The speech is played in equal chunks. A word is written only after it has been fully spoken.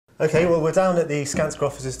Okay, well we're down at the Skanska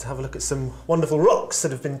offices to have a look at some wonderful rocks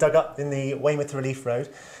that have been dug up in the Weymouth Relief Road.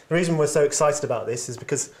 The reason we're so excited about this is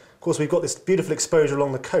because, of course, we've got this beautiful exposure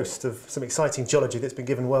along the coast of some exciting geology that's been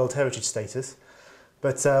given World Heritage status,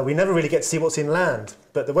 but we never really get to see what's inland.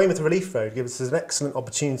 But the Weymouth Relief Road gives us an excellent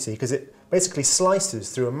opportunity because it basically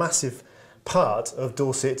slices through a massive part of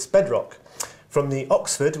Dorset's bedrock, from the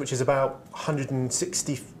Oxford, which is about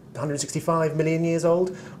 165 million years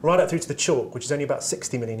old, right up through to the chalk, which is only about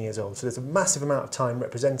 60 million years old. So there's a massive amount of time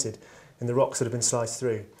represented in the rocks that have been sliced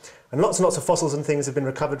through. And lots of fossils and things have been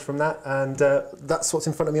recovered from that, and that's what's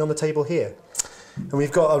in front of me on the table here. And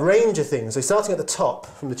we've got a range of things. So starting at the top,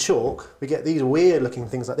 from the chalk, we get these weird looking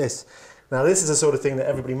things like this. Now this is the sort of thing that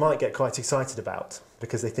everybody might get quite excited about,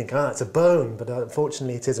 because they think, it's a bone, but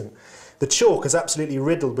unfortunately it isn't. The chalk is absolutely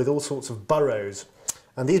riddled with all sorts of burrows.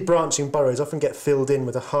 And these branching burrows often get filled in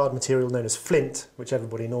with a hard material known as flint, which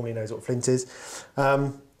everybody normally knows what flint is.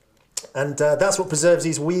 That's what preserves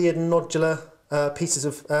these weird nodular pieces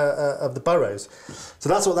of the burrows. So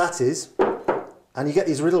that's what that is. And you get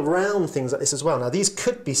these little round things like this as well. Now these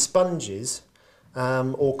could be sponges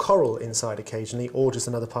or coral inside occasionally, or just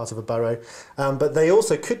another part of a burrow. But they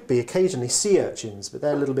also could be occasionally sea urchins, but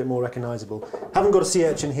they're a little bit more recognisable. Haven't got a sea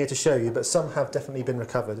urchin here to show you, but some have definitely been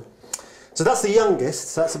recovered. So that's the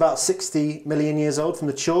youngest, so that's about 60 million years old from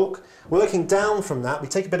the chalk. Working down from that, we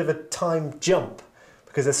take a bit of a time jump,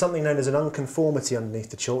 because there's something known as an unconformity underneath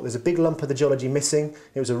the chalk. There's a big lump of the geology missing.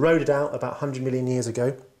 It was eroded out about 100 million years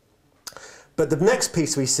ago. But the next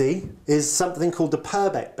piece we see is something called the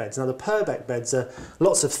Purbeck beds. Now the Purbeck beds are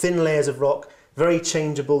lots of thin layers of rock, very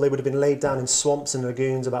changeable. They would have been laid down in swamps and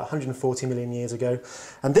lagoons about 140 million years ago.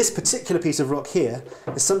 And this particular piece of rock here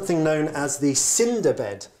is something known as the cinder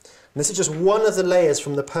bed. And this is just one of the layers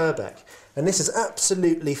from the Purbeck, and this is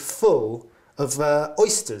absolutely full of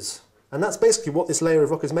oysters, and that's basically what this layer of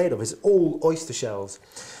rock is made of, is all oyster shells.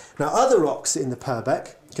 Now other rocks in the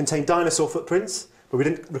Purbeck contain dinosaur footprints, but we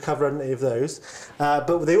didn't recover any of those,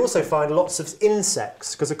 but they also find lots of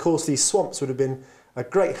insects, because of course these swamps would have been a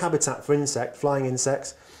great habitat for flying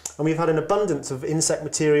insects, and we've had an abundance of insect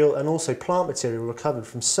material and also plant material recovered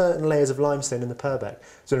from certain layers of limestone in the Purbeck.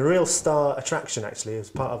 So a real star attraction actually as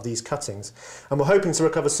part of these cuttings. And we're hoping to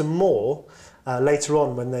recover some more later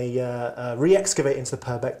on when they re-excavate into the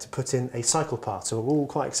Purbeck to put in a cycle path. So we're all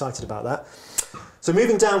quite excited about that. So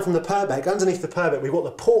moving down from the Purbeck, underneath the Purbeck we've got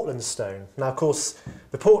the Portland stone. Now of course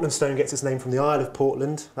the Portland stone gets its name from the Isle of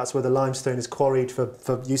Portland. That's where the limestone is quarried for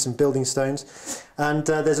use in building stones. And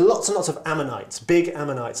there's lots and lots of ammonites, big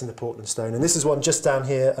ammonites in the Portland stone. And this is one just down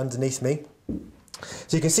here underneath me.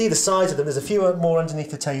 So you can see the size of them. There's a few more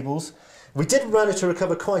underneath the tables. We did manage to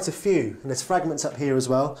recover quite a few, and there's fragments up here as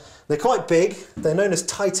well. They're quite big. They're known as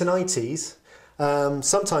Titanites.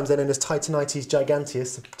 Sometimes they're known as Titanites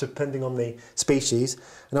giganteus, depending on the species.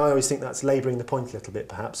 And I always think that's labouring the point a little bit,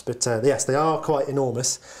 perhaps. But yes, they are quite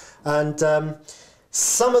enormous. And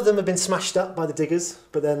some of them have been smashed up by the diggers,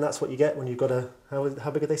 but then that's what you get when you've got how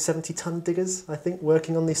big are they, 70-ton diggers, I think,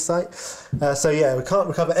 working on this site. So yeah, we can't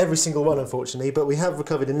recover every single one, unfortunately, but we have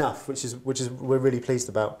recovered enough, which is we're really pleased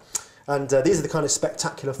about. And these are the kind of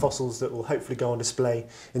spectacular fossils that will hopefully go on display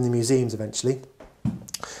in the museums eventually.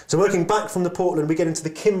 So working back from the Portland, we get into the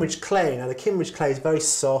Kimmeridge clay. Now the Kimmeridge clay is very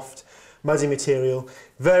soft, muddy material,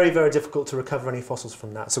 very, very difficult to recover any fossils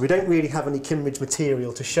from that. So we don't really have any Kimmeridge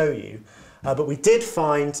material to show you, but we did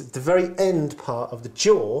find the very end part of the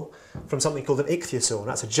jaw from something called an ichthyosaur. And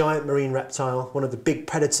that's a giant marine reptile, one of the big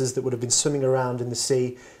predators that would have been swimming around in the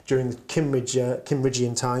sea during the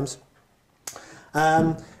Kimmeridgian times.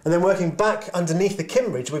 And then working back underneath the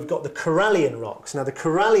Kimmeridge, we've got the Corallian rocks. Now the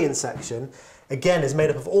Corallian section, again, is made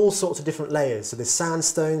up of all sorts of different layers. So there's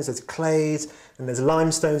sandstones, there's clays, and there's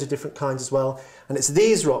limestones of different kinds as well. And it's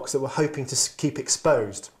these rocks that we're hoping to keep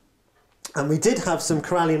exposed. And we did have some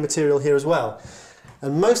Corallian material here as well.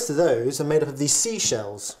 And most of those are made up of these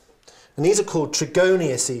seashells. And these are called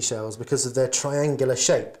Trigonia seashells because of their triangular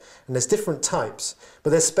shape. And there's different types. But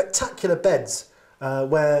there's spectacular beds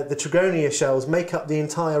where the Trigonia shells make up the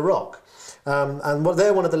entire rock. And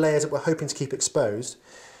they're one of the layers that we're hoping to keep exposed.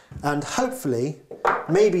 And hopefully,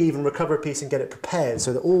 maybe even recover a piece and get it prepared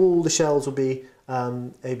so that all the shells will be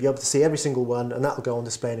able to see every single one, and that will go on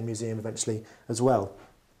display in a museum eventually as well.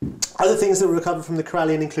 Other things that were recovered from the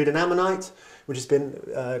Corallian include an ammonite, which has been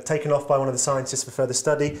taken off by one of the scientists for further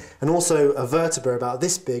study, and also a vertebra about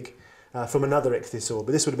this big from another ichthyosaur,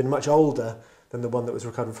 but this would have been much older than the one that was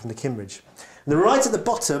recovered from the Kimbridge. And then right at the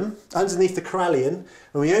bottom, underneath the corallian,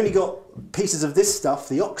 and we only got pieces of this stuff,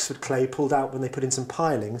 the Oxford clay, pulled out when they put in some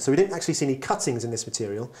piling, so we didn't actually see any cuttings in this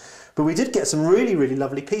material, but we did get some really, really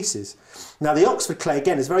lovely pieces. Now the Oxford clay,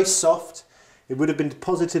 again, is very soft. It would have been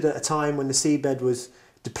deposited at a time when the seabed was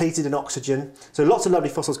depleted in oxygen, so lots of lovely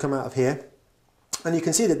fossils come out of here. And you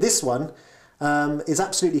can see that this one is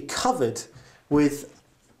absolutely covered with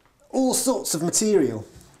all sorts of material.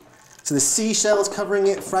 So there's seashells covering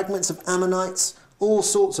it, fragments of ammonites, all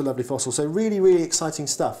sorts of lovely fossils. So really, really exciting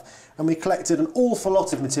stuff. And we collected an awful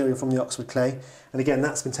lot of material from the Oxford clay. And again,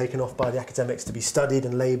 that's been taken off by the academics to be studied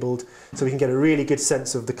and labelled, so we can get a really good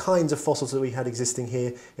sense of the kinds of fossils that we had existing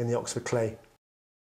here in the Oxford clay.